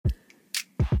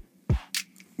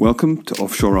Welcome to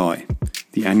Offshore Eye,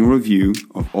 the annual review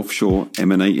of offshore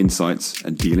M&A insights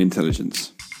and deal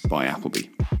intelligence by Appleby.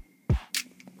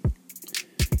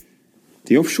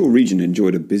 The offshore region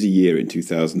enjoyed a busy year in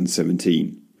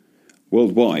 2017.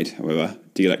 Worldwide, however,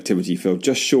 deal activity fell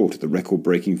just short of the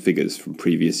record-breaking figures from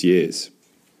previous years.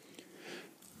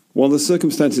 While the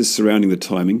circumstances surrounding the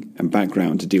timing and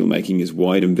background to deal-making is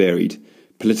wide and varied,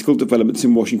 political developments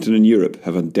in Washington and Europe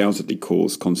have undoubtedly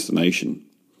caused consternation.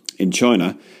 In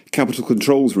China, capital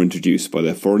controls were introduced by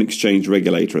their foreign exchange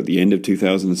regulator at the end of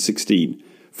 2016,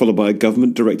 followed by a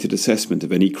government-directed assessment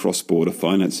of any cross-border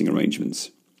financing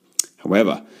arrangements.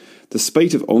 However, the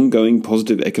spate of ongoing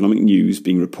positive economic news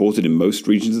being reported in most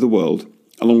regions of the world,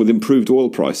 along with improved oil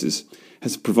prices,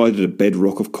 has provided a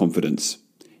bedrock of confidence.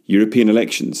 European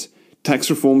elections, tax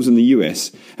reforms in the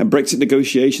US, and Brexit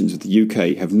negotiations with the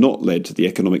UK have not led to the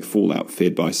economic fallout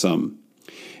feared by some.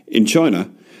 In China,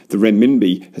 the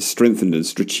renminbi has strengthened and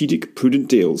strategic, prudent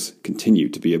deals continue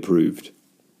to be approved.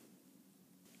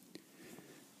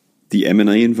 The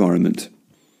M&A environment.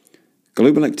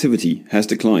 Global activity has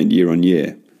declined year on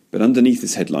year, but underneath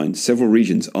this headline, several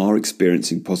regions are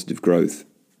experiencing positive growth.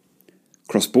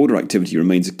 Cross-border activity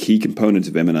remains a key component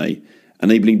of M&A,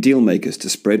 enabling deal makers to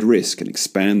spread risk and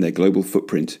expand their global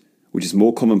footprint, which is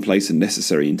more commonplace and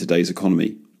necessary in today's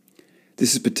economy.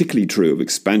 This is particularly true of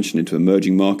expansion into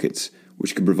emerging markets,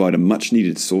 which can provide a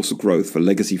much-needed source of growth for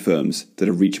legacy firms that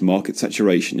have reached market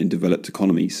saturation in developed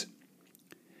economies.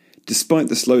 Despite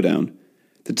the slowdown,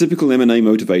 the typical M&A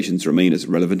motivations remain as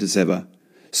relevant as ever: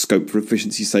 scope for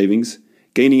efficiency savings,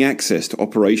 gaining access to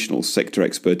operational sector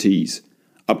expertise,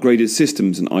 upgraded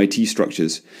systems and IT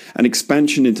structures, and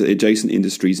expansion into adjacent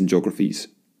industries and geographies.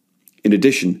 In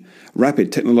addition,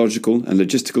 rapid technological and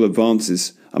logistical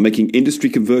advances are making industry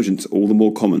convergence all the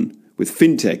more common, with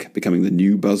fintech becoming the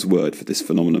new buzzword for this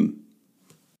phenomenon.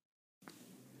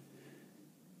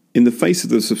 In the face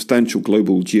of the substantial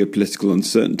global geopolitical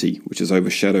uncertainty which has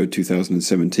overshadowed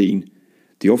 2017,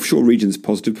 the offshore region's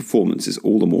positive performance is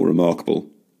all the more remarkable.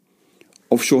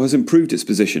 Offshore has improved its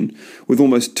position, with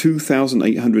almost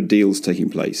 2,800 deals taking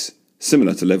place,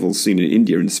 similar to levels seen in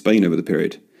India and Spain over the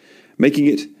period, making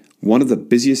it one of the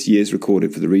busiest years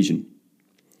recorded for the region.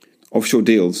 Offshore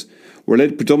deals were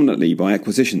led predominantly by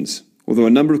acquisitions, although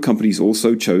a number of companies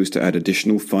also chose to add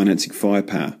additional financing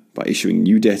firepower by issuing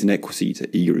new debt and equity to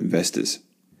eager investors.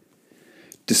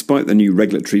 Despite the new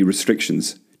regulatory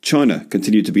restrictions, China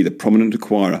continued to be the prominent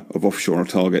acquirer of offshore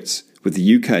targets, with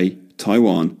the UK,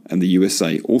 Taiwan and the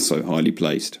USA also highly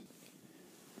placed.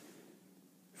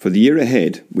 For the year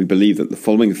ahead, we believe that the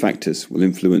following factors will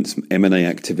influence M&A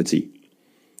activity.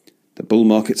 The bull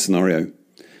market scenario.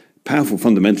 Powerful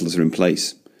fundamentals are in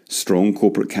place: strong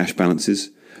corporate cash balances,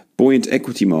 buoyant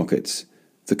equity markets,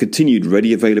 the continued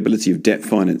ready availability of debt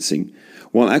financing,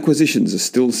 while acquisitions are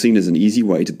still seen as an easy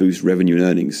way to boost revenue and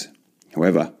earnings.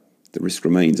 However, the risk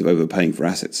remains of overpaying for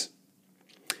assets.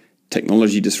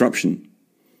 Technology disruption.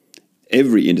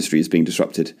 Every industry is being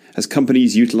disrupted as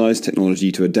companies utilize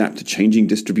technology to adapt to changing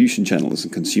distribution channels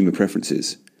and consumer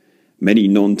preferences. Many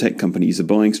non-tech companies are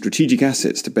buying strategic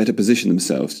assets to better position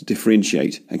themselves to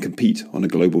differentiate and compete on a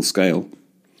global scale.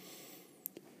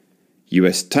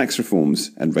 US tax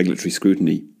reforms and regulatory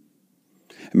scrutiny.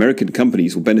 American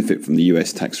companies will benefit from the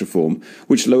US tax reform,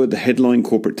 which lowered the headline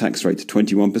corporate tax rate to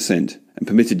 21% and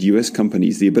permitted US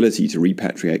companies the ability to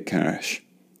repatriate cash.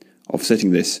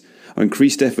 Offsetting this are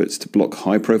increased efforts to block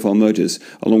high-profile mergers,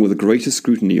 along with a greater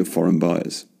scrutiny of foreign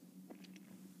buyers.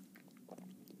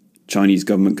 Chinese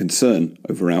government concern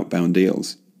over outbound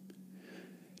deals.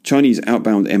 Chinese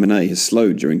outbound M&A has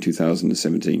slowed during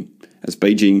 2017, as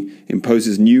Beijing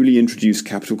imposes newly introduced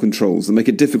capital controls that make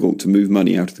it difficult to move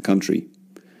money out of the country.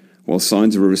 While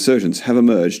signs of a resurgence have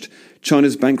emerged,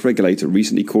 China's bank regulator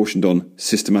recently cautioned on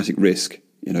systematic risk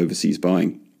in overseas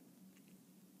buying.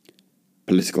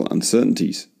 Political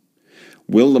uncertainties.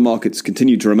 Will the markets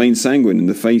continue to remain sanguine in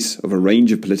the face of a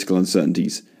range of political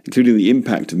uncertainties, including the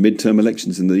impact of midterm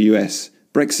elections in the US,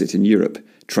 Brexit in Europe,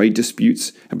 trade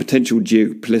disputes, and potential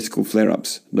geopolitical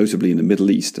flare-ups, notably in the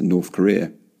Middle East and North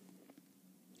Korea?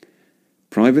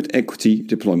 Private equity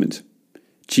deployment.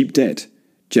 Cheap debt,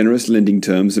 generous lending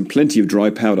terms, and plenty of dry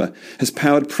powder has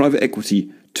powered private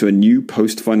equity to a new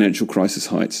post-financial crisis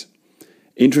heights.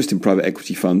 Interest in private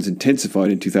equity funds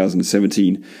intensified in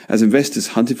 2017 as investors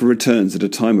hunted for returns at a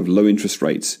time of low interest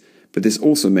rates, but this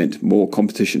also meant more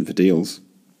competition for deals.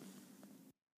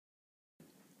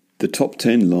 The top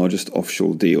 10 largest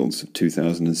offshore deals of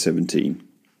 2017.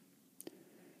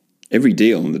 Every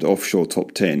deal in the offshore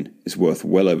top 10 is worth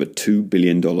well over $2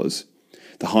 billion.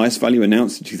 The highest value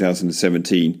announced in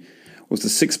 2017 was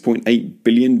the $6.8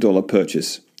 billion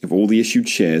purchase of all the issued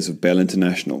shares of Bell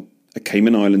International, a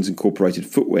Cayman Islands incorporated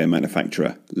footwear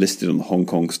manufacturer listed on the Hong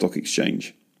Kong Stock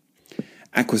Exchange.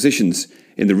 Acquisitions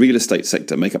in the real estate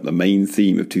sector make up the main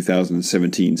theme of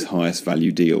 2017's highest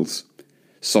value deals.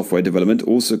 Software development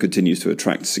also continues to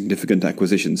attract significant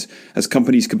acquisitions as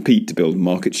companies compete to build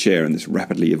market share in this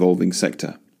rapidly evolving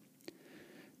sector.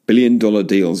 Billion-dollar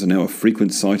deals are now a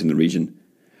frequent sight in the region,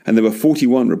 and there were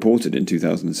 41 reported in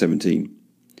 2017.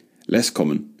 Less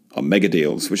common are mega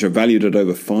deals, which are valued at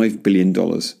over $5 billion.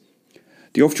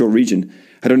 The offshore region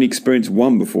had only experienced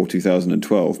one before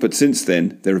 2012, but since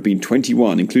then there have been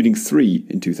 21, including 3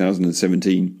 in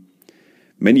 2017.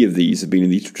 Many of these have been in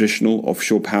the traditional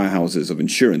offshore powerhouses of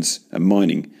insurance and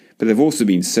mining, but there have also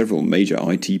been several major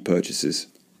IT purchases.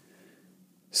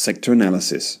 Sector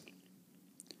analysis.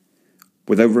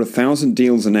 With over 1,000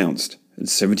 deals announced and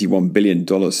 $71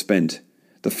 billion spent,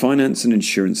 the finance and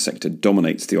insurance sector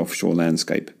dominates the offshore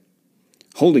landscape.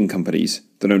 Holding companies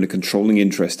that own a controlling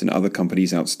interest in other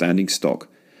companies' outstanding stock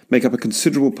make up a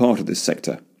considerable part of this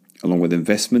sector, along with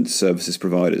investment services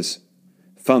providers.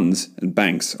 Funds and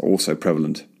banks are also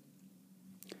prevalent.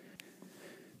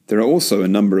 There are also a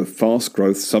number of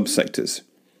fast-growth subsectors.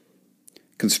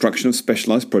 Construction of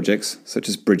specialised projects, such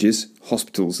as bridges,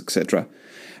 hospitals, etc.,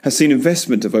 has seen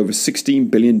investment of over $16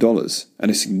 billion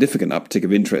and a significant uptick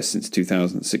of interest since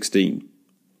 2016.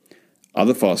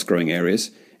 Other fast-growing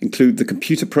areas include the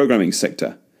computer programming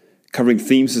sector, covering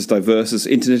themes as diverse as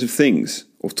Internet of Things,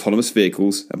 autonomous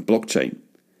vehicles, and blockchain,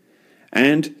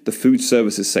 and the food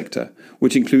services sector,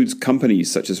 which includes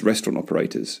companies such as restaurant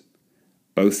operators.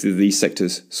 Both of these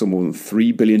sectors saw more than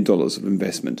 $3 billion of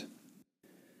investment.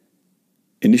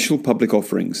 Initial public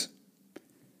offerings.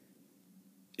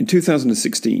 In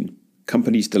 2016,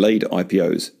 companies delayed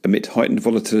IPOs amid heightened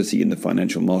volatility in the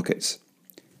financial markets.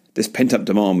 This pent-up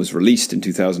demand was released in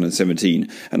 2017,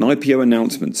 and IPO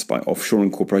announcements by offshore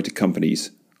incorporated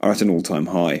companies are at an all-time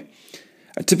high.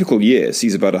 A typical year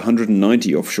sees about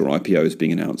 190 offshore IPOs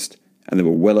being announced, and there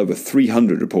were well over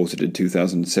 300 reported in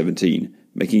 2017,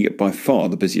 making it by far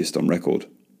the busiest on record.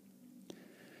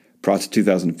 Prior to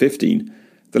 2015,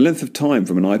 the length of time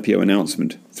from an IPO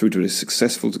announcement through to a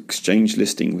successful exchange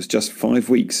listing was just 5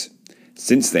 weeks.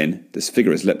 Since then, this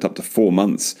figure has leapt up to 4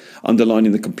 months,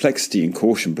 underlining the complexity and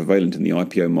caution prevalent in the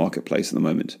IPO marketplace at the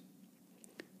moment.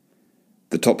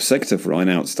 The top sector for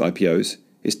announced IPOs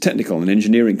is technical and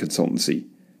engineering consultancy,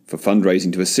 for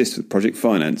fundraising to assist with project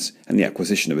finance and the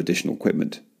acquisition of additional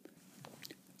equipment.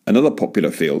 Another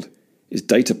popular field is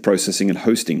data processing and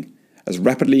hosting, as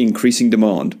rapidly increasing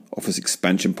demand offers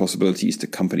expansion possibilities to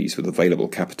companies with available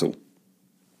capital.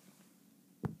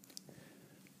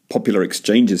 Popular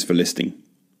exchanges for listing.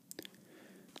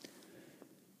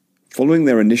 Following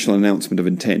their initial announcement of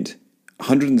intent,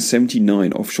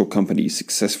 179 offshore companies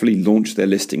successfully launched their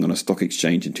listing on a stock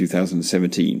exchange in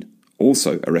 2017,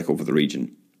 also a record for the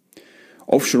region.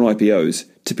 Offshore IPOs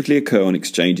typically occur on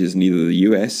exchanges in either the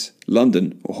US,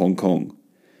 London, or Hong Kong.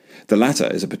 The latter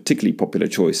is a particularly popular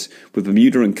choice, with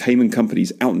Bermuda and Cayman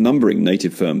companies outnumbering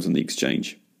native firms on the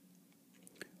exchange.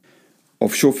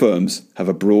 Offshore firms have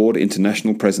a broad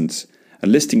international presence,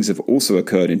 and listings have also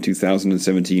occurred in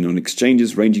 2017 on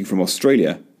exchanges ranging from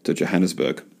Australia to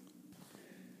Johannesburg.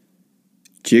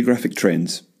 Geographic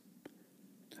trends.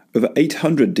 Over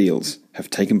 800 deals have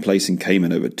taken place in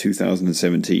Cayman over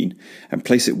 2017 and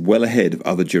place it well ahead of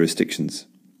other jurisdictions.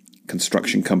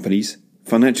 Construction companies,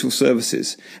 financial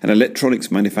services, and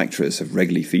electronics manufacturers have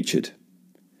regularly featured.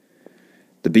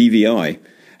 The BVI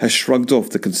has shrugged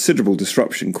off the considerable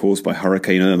disruption caused by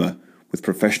Hurricane Irma, with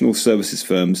professional services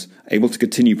firms able to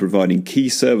continue providing key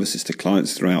services to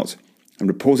clients throughout, and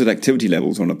reported activity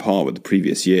levels are on a par with the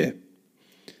previous year.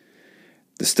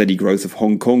 The steady growth of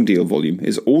Hong Kong deal volume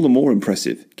is all the more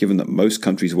impressive, given that most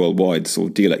countries worldwide saw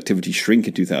deal activity shrink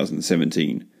in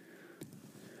 2017.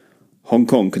 Hong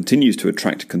Kong continues to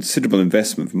attract considerable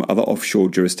investment from other offshore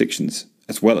jurisdictions,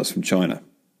 as well as from China.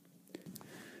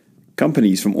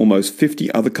 Companies from almost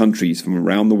 50 other countries from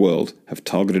around the world have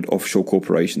targeted offshore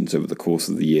corporations over the course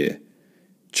of the year.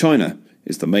 China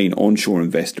is the main onshore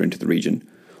investor into the region,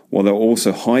 while there are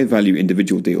also high-value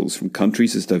individual deals from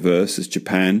countries as diverse as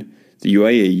Japan, the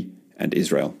UAE, and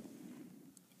Israel.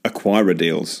 Acquirer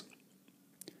deals.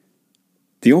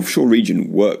 The offshore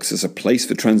region works as a place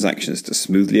for transactions to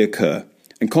smoothly occur,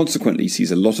 and consequently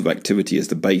sees a lot of activity as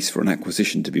the base for an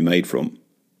acquisition to be made from.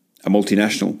 A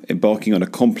multinational embarking on a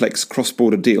complex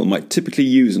cross-border deal might typically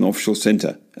use an offshore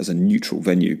centre as a neutral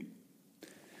venue.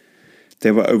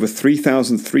 There were over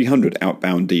 3,300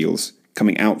 outbound deals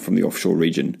coming out from the offshore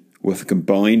region, worth a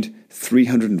combined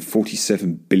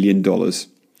 $347 billion.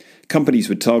 Companies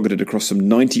were targeted across some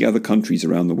 90 other countries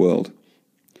around the world.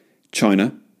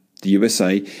 China, the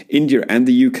USA, India and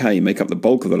the UK make up the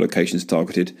bulk of the locations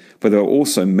targeted, but there are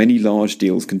also many large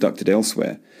deals conducted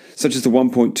elsewhere, such as the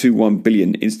 $1.21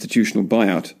 billion institutional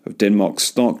buyout of Denmark's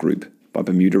Stark Group by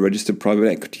Bermuda-registered private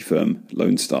equity firm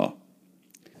Lone Star.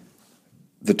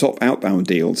 The top outbound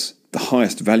deals, the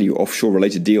highest value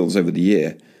offshore-related deals over the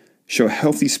year, show a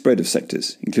healthy spread of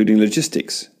sectors, including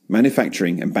logistics,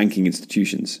 manufacturing and banking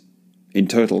institutions. In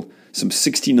total, some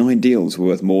 69 deals were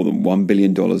worth more than $1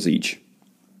 billion each.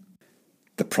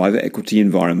 The private equity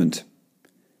environment.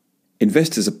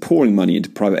 Investors are pouring money into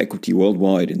private equity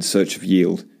worldwide in search of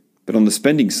yield, but on the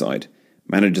spending side,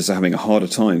 managers are having a harder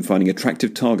time finding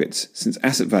attractive targets since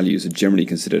asset values are generally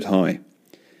considered high.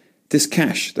 This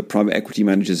cash that private equity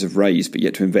managers have raised but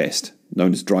yet to invest,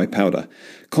 known as dry powder,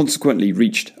 consequently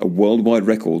reached a worldwide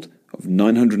record of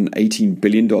 $918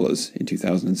 billion in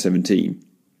 2017.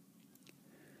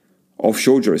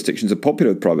 Offshore jurisdictions are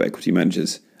popular with private equity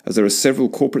managers, as there are several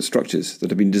corporate structures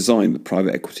that have been designed with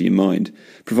private equity in mind,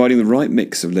 providing the right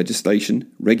mix of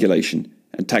legislation, regulation,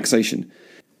 and taxation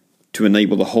to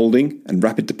enable the holding and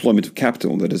rapid deployment of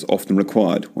capital that is often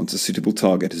required once a suitable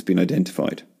target has been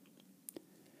identified.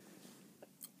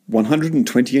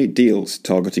 128 deals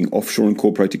targeting offshore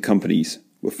incorporated companies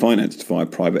were financed via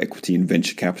private equity and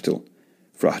venture capital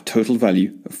for a total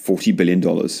value of $40 billion.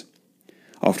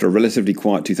 After a relatively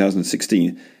quiet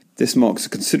 2016, this marks a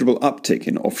considerable uptick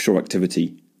in offshore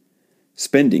activity.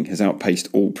 Spending has outpaced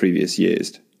all previous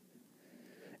years.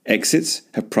 Exits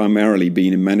have primarily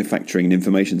been in manufacturing and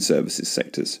information services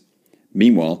sectors.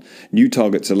 Meanwhile, new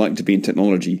targets are likely to be in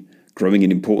technology, growing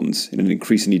in importance in an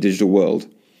increasingly digital world,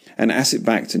 and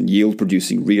asset-backed and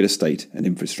yield-producing real estate and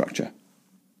infrastructure.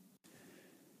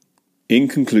 In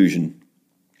conclusion,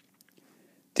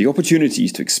 the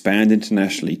opportunities to expand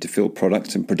internationally to fill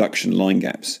product and production line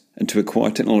gaps and to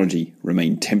acquire technology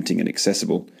remain tempting and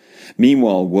accessible.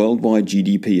 Meanwhile, worldwide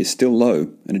GDP is still low,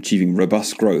 and achieving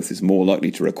robust growth is more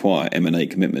likely to require M&A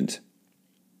commitment.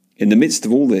 In the midst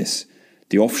of all this,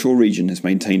 the offshore region has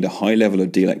maintained a high level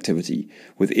of deal activity,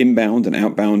 with inbound and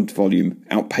outbound volume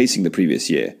outpacing the previous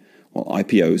year, while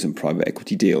IPOs and private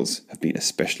equity deals have been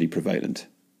especially prevalent.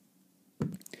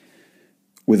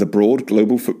 With a broad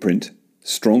global footprint,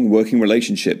 strong working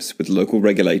relationships with local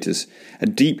regulators,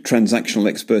 and deep transactional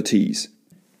expertise,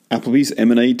 Applebee's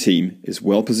M&A team is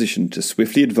well positioned to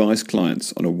swiftly advise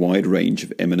clients on a wide range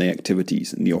of M&A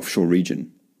activities in the offshore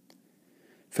region.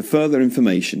 For further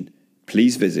information,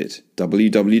 please visit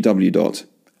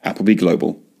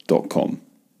www.applebeeglobal.com.